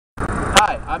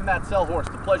Hi, I'm Matt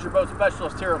Sellhorst, the Pleasure Boat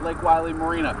Specialist here at Lake Wylie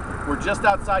Marina. We're just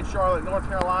outside Charlotte, North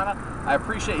Carolina. I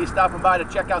appreciate you stopping by to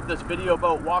check out this video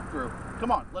boat walkthrough.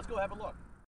 Come on, let's go have a look.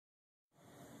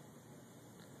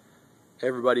 Hey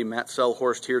everybody, Matt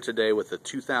Sellhorst here today with the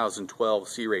 2012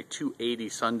 Sea Ray 280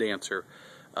 SunDancer.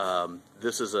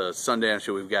 This is a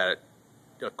SunDancer. We've got it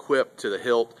equipped to the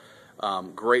hilt.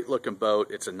 Great looking boat.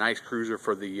 It's a nice cruiser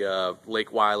for the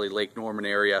Lake Wylie, Lake Norman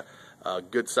area.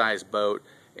 Good sized boat.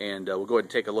 And we'll go ahead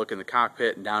and take a look in the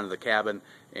cockpit and down to the cabin,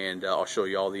 and I'll show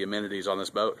you all the amenities on this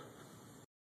boat.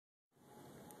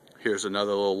 Here's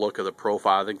another little look of the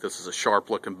profile. I think this is a sharp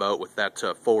looking boat with that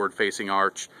forward facing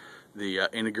arch, the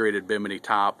integrated bimini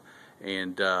top,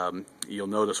 and you'll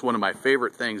notice one of my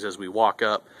favorite things as we walk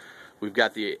up, we've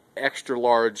got the extra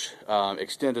large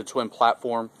extended twin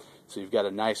platform, so you've got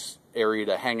a nice area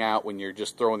to hang out when you're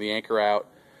just throwing the anchor out.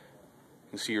 You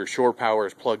can see your shore power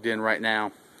is plugged in right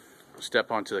now.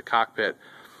 Step onto the cockpit.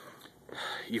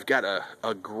 You've got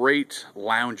a great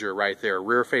lounger right there,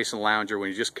 rear facing lounger when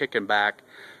you're just kicking back,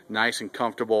 nice and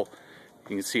comfortable.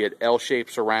 You can see it L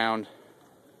shapes around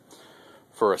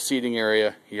for a seating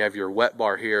area. You have your wet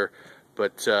bar here,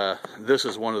 but this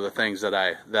is one of the things that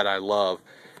I love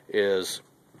is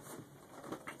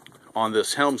on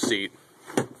this helm seat.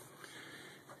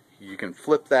 You can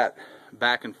flip that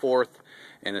back and forth,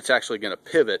 and it's actually going to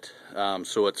pivot,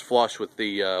 so it's flush with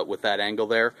the with that angle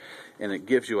there, and it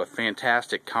gives you a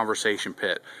fantastic conversation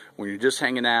pit when you're just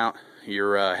hanging out.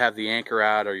 You're have the anchor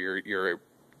out, or you're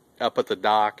up at the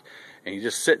dock, and you're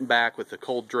just sitting back with a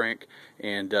cold drink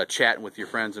and chatting with your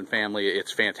friends and family.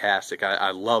 It's fantastic.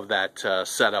 I love that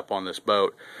setup on this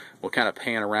boat. We'll kind of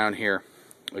pan around here.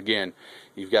 Again,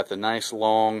 you've got the nice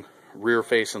long rear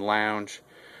facing lounge.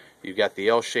 You've got the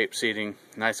L-shaped seating,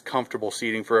 nice comfortable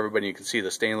seating for everybody. You can see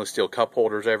the stainless steel cup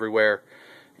holders everywhere,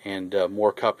 and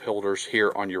more cup holders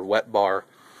here on your wet bar.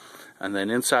 And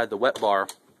then inside the wet bar,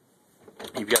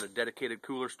 you've got a dedicated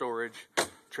cooler storage,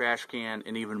 trash can,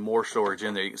 and even more storage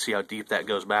in there. You can see how deep that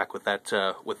goes back with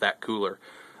that cooler.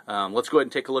 Let's go ahead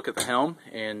and take a look at the helm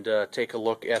and take a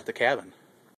look at the cabin.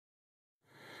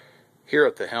 Here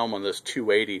at the helm on this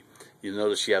 280, you'll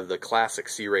notice you have the classic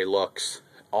Sea Ray looks.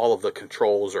 All of the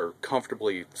controls are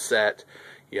comfortably set.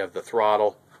 You have the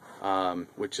throttle,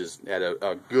 which is at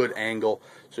a good angle,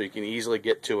 so you can easily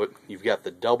get to it. You've got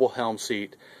the double helm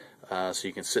seat, so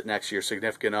you can sit next to your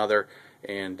significant other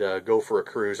and go for a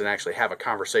cruise and actually have a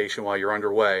conversation while you're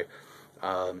underway.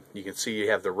 You can see you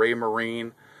have the Ray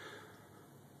Marine.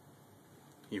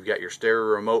 You've got your stereo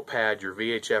remote pad, your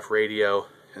VHF radio,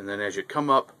 and then as you come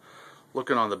up,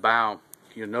 looking on the bow,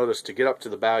 you'll notice to get up to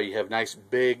the bow you have nice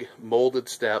big molded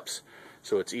steps,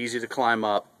 so it's easy to climb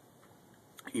up.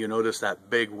 You notice that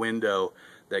big window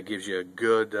that gives you a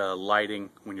good lighting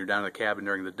when you're down in the cabin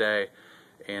during the day.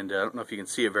 And I don't know if you can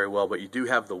see it very well, but you do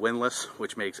have the windlass,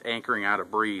 which makes anchoring out a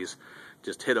breeze.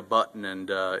 Just hit a button and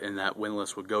that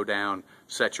windlass would go down,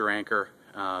 set your anchor,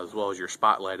 as well as your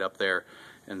spotlight up there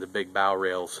and the big bow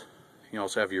rails. You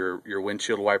also have your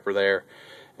windshield wiper there.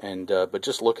 And but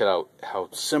just look at how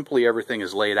simply everything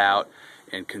is laid out,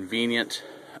 and convenient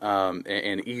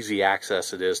and easy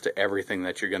access it is to everything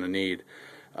that you're going to need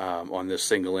on this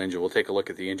single engine. We'll take a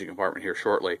look at the engine compartment here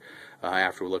shortly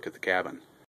after we look at the cabin.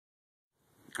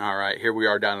 Alright, here we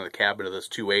are down in the cabin of this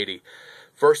 280.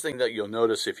 First thing that you'll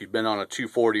notice if you've been on a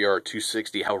 240 or a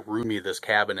 260, how roomy this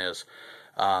cabin is.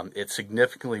 It's a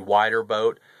significantly wider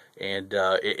boat, and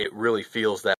it really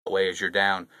feels that way as you're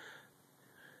down.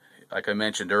 Like I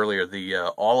mentioned earlier,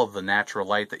 all of the natural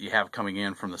light that you have coming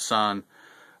in from the sun,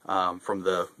 from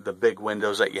the big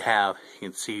windows that you have, you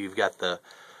can see you've got the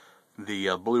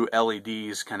blue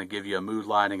LEDs kind of give you a mood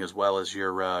lighting, as well as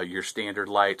your standard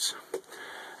lights.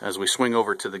 As we swing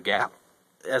over to the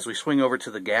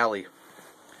galley,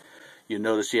 you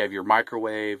notice you have your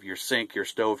microwave, your sink, your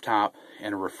stovetop,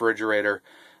 and a refrigerator.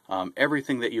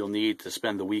 Everything that you'll need to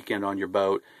spend the weekend on your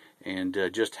boat and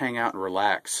just hang out and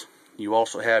relax. You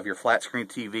also have your flat screen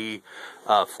TV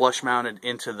flush mounted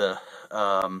into the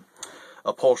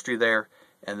upholstery there,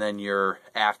 and then your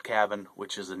aft cabin,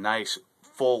 which is a nice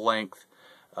full length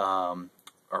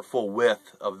or full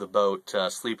width of the boat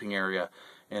sleeping area,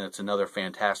 and it's another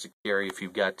fantastic area if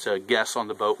you've got guests on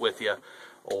the boat with you,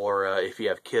 or if you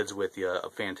have kids with you.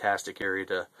 A fantastic area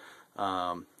to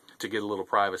get a little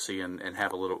privacy and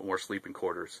have a little more sleeping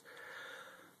quarters.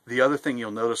 The other thing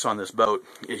you'll notice on this boat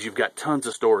is you've got tons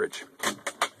of storage.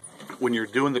 When you're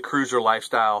doing the cruiser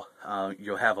lifestyle,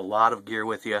 you'll have a lot of gear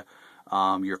with you,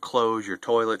 your clothes, your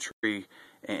toiletry,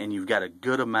 and you've got a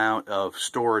good amount of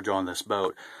storage on this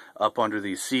boat. Up under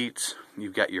these seats,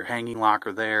 you've got your hanging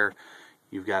locker there.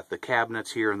 You've got the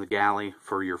cabinets here in the galley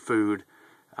for your food.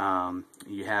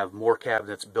 You have more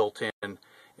cabinets built in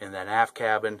that aft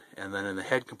cabin, and then in the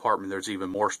head compartment there's even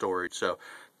more storage. So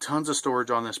tons of storage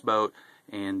on this boat,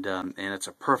 and it's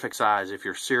a perfect size if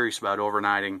you're serious about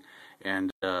overnighting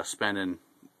and spending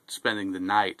the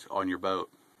night on your boat.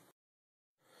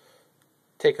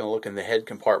 Taking a look in the head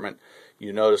compartment,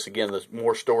 you notice again the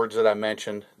more storage that I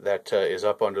mentioned that is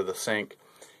up under the sink.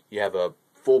 You have a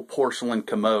full porcelain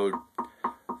commode,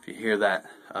 if you hear that,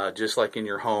 just like in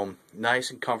your home.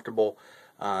 Nice and comfortable,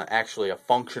 actually a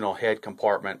functional head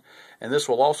compartment. And this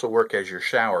will also work as your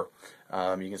shower.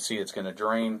 You can see it's going to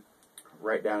drain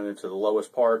right down into the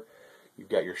lowest part. You've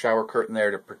got your shower curtain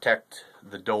there to protect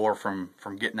the door from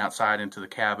getting outside into the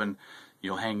cabin.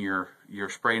 You'll hang your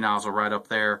spray nozzle right up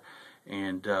there,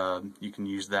 and you can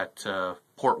use that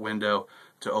port window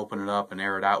to open it up and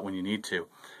air it out when you need to.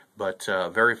 But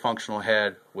very functional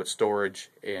head with storage,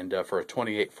 and for a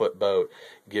 28-foot boat,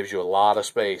 gives you a lot of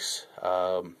space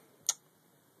to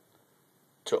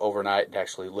overnight and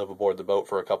actually live aboard the boat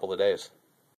for a couple of days.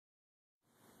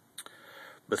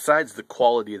 Besides the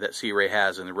quality that Sea Ray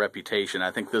has and the reputation,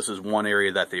 I think this is one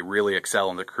area that they really excel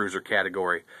in the cruiser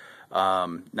category.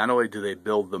 Not only do they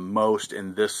build the most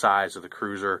in this size of the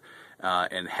cruiser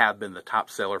and have been the top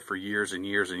seller for years and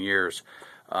years and years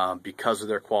because of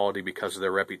their quality, because of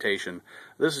their reputation.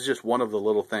 This is just one of the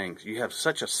little things. You have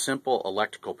such a simple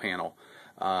electrical panel.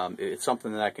 It's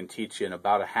something that I can teach you in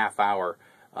about a half hour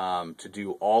to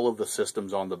do all of the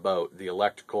systems on the boat, the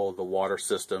electrical, the water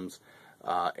systems,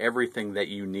 everything that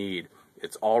you need.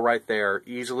 It's all right there,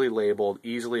 easily labeled,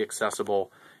 easily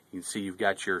accessible. You can see you've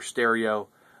got your stereo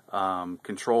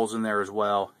controls in there as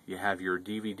well. You have your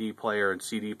DVD player and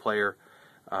CD player,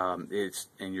 and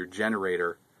your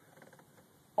generator,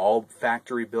 all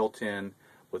factory built in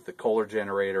with the Kohler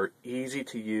generator. Easy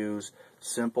to use,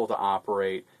 simple to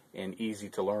operate, and easy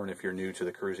to learn if you're new to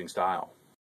the cruising style.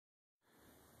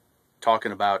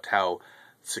 Talking about how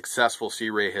successful Sea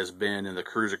Ray has been in the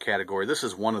cruiser category, this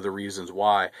is one of the reasons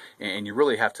why, and you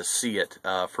really have to see it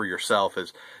for yourself,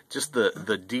 is just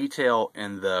the detail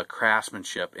and the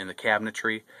craftsmanship in the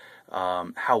cabinetry,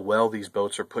 how well these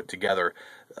boats are put together.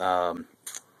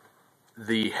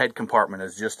 The head compartment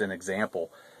is just an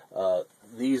example.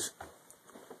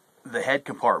 The head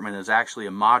compartment is actually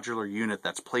a modular unit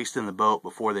that's placed in the boat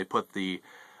before they put the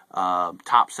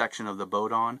top section of the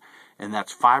boat on, and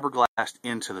that's fiberglassed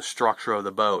into the structure of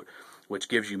the boat, which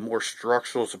gives you more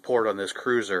structural support on this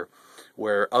cruiser,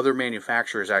 where other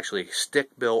manufacturers actually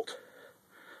stick-built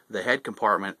the head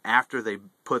compartment after they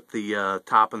put the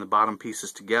top and the bottom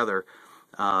pieces together,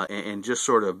 and just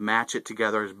sort of match it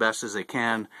together as best as they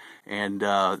can, and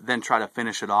then try to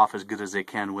finish it off as good as they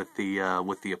can with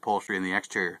the upholstery and the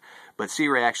exterior. But Sea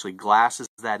Ray actually glasses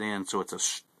that in, so it's a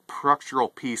structural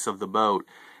piece of the boat,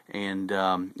 and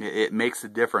it makes a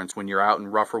difference when you're out in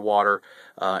rougher water,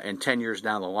 and 10 years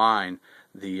down the line,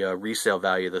 the resale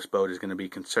value of this boat is going to be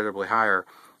considerably higher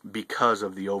because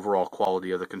of the overall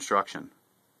quality of the construction.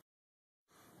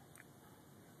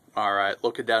 Alright,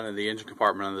 looking down in the engine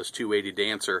compartment on this 280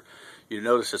 Dancer, you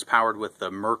notice it's powered with the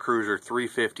MerCruiser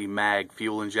 350 mag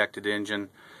fuel injected engine.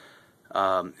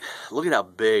 Look at how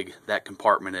big that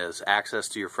compartment is. Access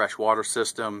to your freshwater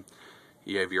system.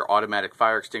 You have your automatic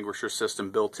fire extinguisher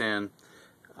system built in.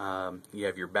 You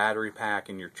have your battery pack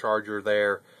and your charger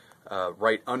there.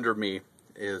 Right under me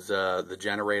is the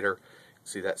generator.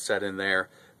 See that set in there.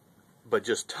 But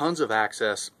just tons of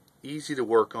access, easy to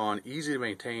work on, easy to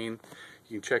maintain.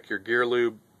 You can check your gear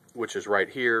lube, which is right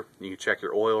here. You can check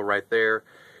your oil right there.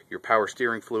 Your power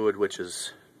steering fluid, which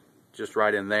is just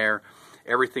right in there.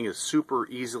 Everything is super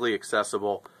easily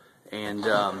accessible, and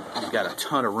you've got a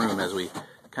ton of room as we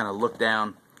kind of look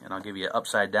down, and I'll give you an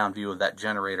upside down view of that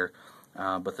generator.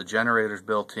 But the generator's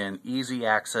built in, easy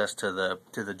access to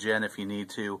the gen if you need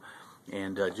to,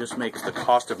 and just makes the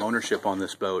cost of ownership on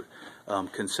this boat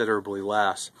considerably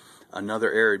less.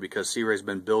 Another area, because Sea Ray's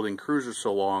been building cruisers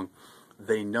so long,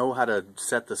 they know how to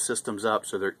set the systems up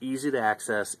so they're easy to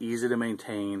access, easy to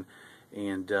maintain,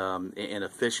 and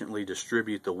efficiently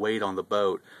distribute the weight on the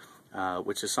boat,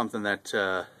 which is something that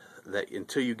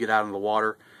until you get out on the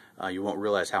water, you won't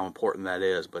realize how important that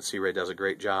is. But Sea Ray does a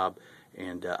great job,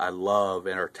 and I love,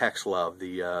 and our techs love,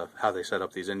 the how they set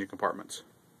up these engine compartments.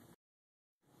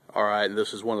 Alright, and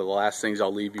this is one of the last things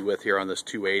I'll leave you with here on this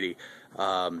 280.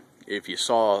 If you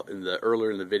saw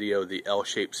earlier in the video the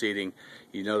L-shaped seating,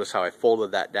 you notice how I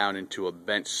folded that down into a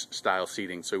bench style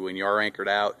seating. So when you are anchored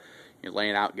out, you're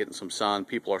laying out getting some sun,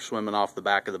 people are swimming off the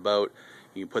back of the boat,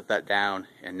 you can put that down,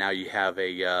 and now you have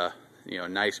a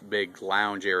nice big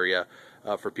lounge area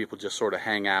for people just sort of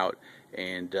hang out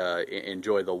and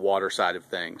enjoy the water side of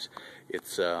things.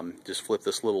 It's just flip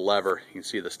this little lever. You can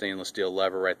see the stainless steel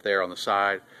lever right there on the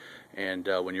side, and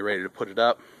when you're ready to put it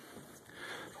up,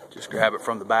 just grab it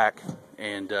from the back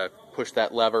and push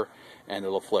that lever, and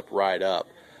it'll flip right up.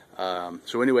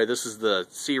 So anyway, this is the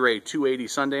Sea Ray 280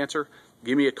 SunDancer.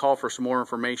 Give me a call for some more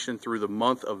information. Through the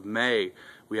month of May,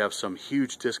 we have some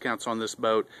huge discounts on this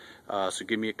boat, so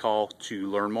give me a call to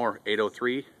learn more.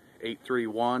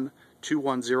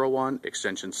 803-831-2101,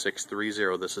 extension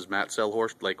 630. This is Matt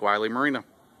Sellhorst, Lake Wylie Marina.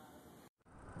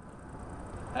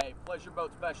 Hey, Pleasure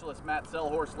Boat Specialist Matt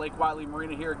Sellhorst, Lake Wylie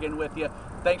Marina here again with you.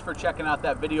 Thanks for checking out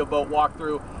that video boat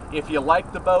walkthrough. If you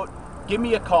like the boat, give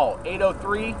me a call,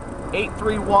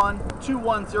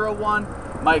 803-831-2101.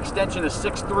 My extension is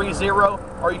 630,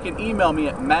 or you can email me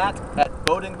at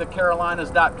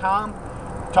matt@boatingthecarolinas.com.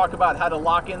 Talk about how to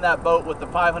lock in that boat with the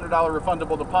 $500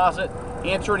 refundable deposit,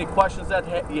 answer any questions that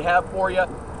you have for you,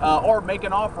 or make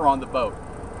an offer on the boat.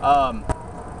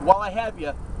 While I have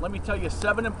you, let me tell you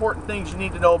 7 important things you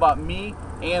need to know about me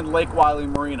and Lake Wylie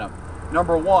Marina.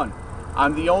 Number 1,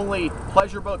 I'm the only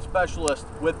pleasure boat specialist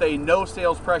with a no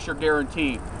sales pressure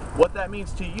guarantee. What that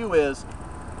means to you is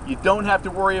you don't have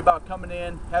to worry about coming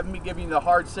in, having me giving you the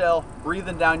hard sell,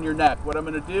 breathing down your neck. What I'm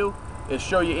going to do is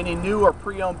show you any new or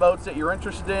pre-owned boats that you're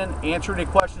interested in, answer any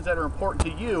questions that are important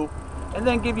to you, and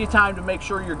then give you time to make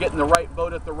sure you're getting the right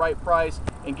boat at the right price,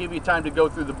 and give you time to go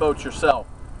through the boats yourself.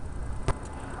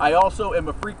 I also am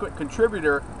a frequent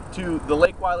contributor to the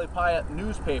Lake Wylie Pyatt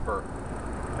newspaper.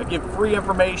 I give free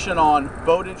information on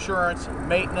boat insurance,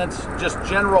 maintenance, just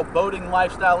general boating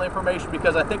lifestyle information,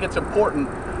 because I think it's important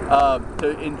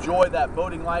to enjoy that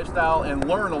boating lifestyle and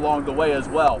learn along the way as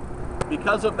well.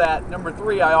 Because of that, number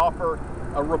 3, I offer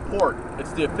a report.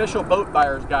 It's the official boat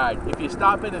buyer's guide. If you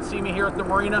stop in and see me here at the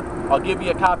marina, I'll give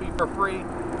you a copy for free.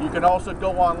 You can also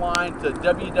go online to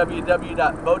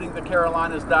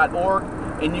www.boatingthecarolinas.org,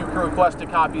 and you can request a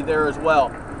copy there as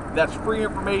well. That's free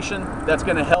information that's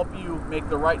going to help you make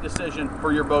the right decision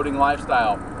for your boating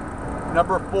lifestyle.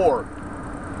 Number 4,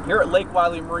 here at Lake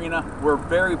Wylie Marina, we're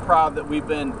very proud that we've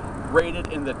been rated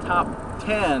in the top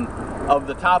 10 of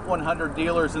the top 100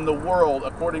 dealers in the world,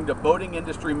 according to Boating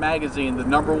Industry Magazine, the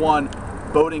 #1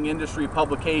 boating industry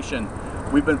publication.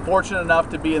 We've been fortunate enough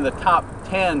to be in the top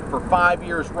 10 for 5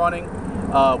 years running.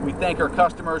 We thank our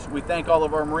customers, we thank all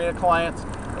of our marina clients,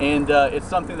 and it's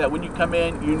something that when you come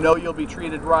in, you know you'll be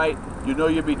treated right, you know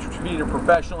you'll be treated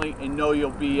professionally, and know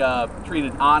you'll be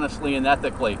treated honestly and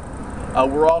ethically.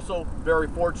 We're also very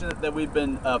fortunate that we've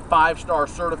been a 5-star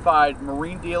certified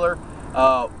marine dealer,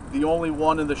 the only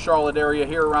one in the Charlotte area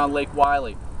here around Lake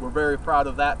Wylie. We're very proud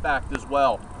of that fact as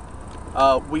well.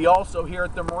 We also, here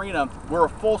at the marina, we're a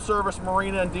full-service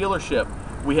marina and dealership.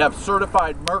 We have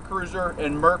certified MerCruiser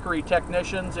and Mercury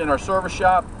technicians in our service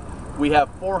shop. We have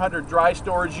 400 dry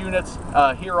storage units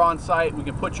here on site. We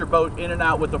can put your boat in and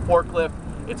out with the forklift.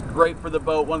 It's great for the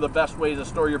boat, one of the best ways to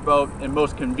store your boat and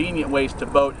most convenient ways to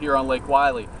boat here on Lake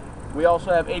Wylie. We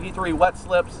also have 83 wet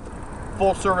slips,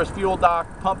 full-service fuel dock,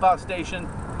 pump-out station,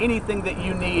 anything that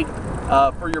you need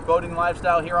for your boating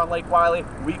lifestyle here on Lake Wylie,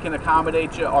 we can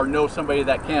accommodate you or know somebody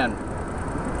that can.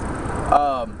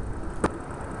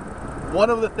 One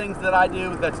of the things that I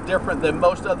do that's different than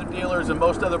most other dealers and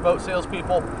most other boat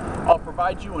salespeople, I'll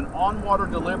provide you an on-water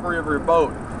delivery of your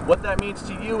boat. What that means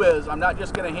to you is I'm not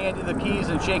just going to hand you the keys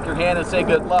and shake your hand and say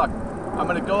good luck. I'm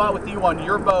going to go out with you on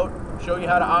your boat, show you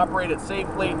how to operate it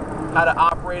safely, how to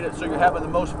operate it so you're having the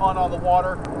most fun on the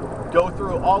water, go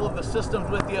through all of the systems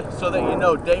with you so that you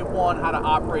know day one how to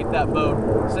operate that boat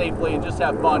safely and just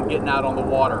have fun getting out on the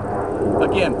water.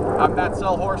 Again, I'm Matt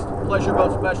Sellhorst, Pleasure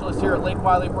Boat Specialist here at Lake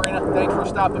Wylie Marina. Thanks for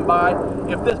stopping by.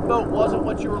 If this boat wasn't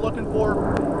what you were looking for,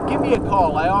 give me a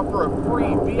call. I offer a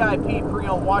free VIP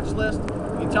pre-owned watch list.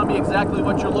 You tell me exactly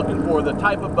what you're looking for, the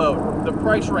type of boat, the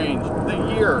price range, the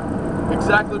year,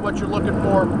 exactly what you're looking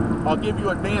for. I'll give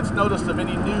you advance notice of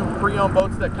any new pre-owned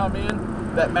boats that come in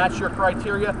that match your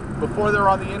criteria before they're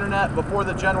on the internet, before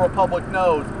the general public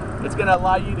knows. It's going to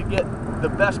allow you to get the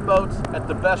best boats at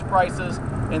the best prices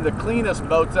and the cleanest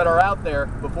boats that are out there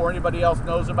before anybody else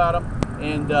knows about them,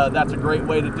 and that's a great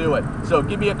way to do it. So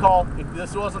give me a call. If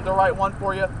this wasn't the right one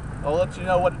for you, I'll let you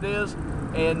know what it is,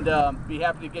 and be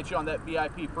happy to get you on that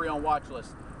VIP pre-owned watch list.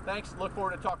 Thanks. Look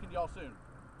forward to talking to y'all soon.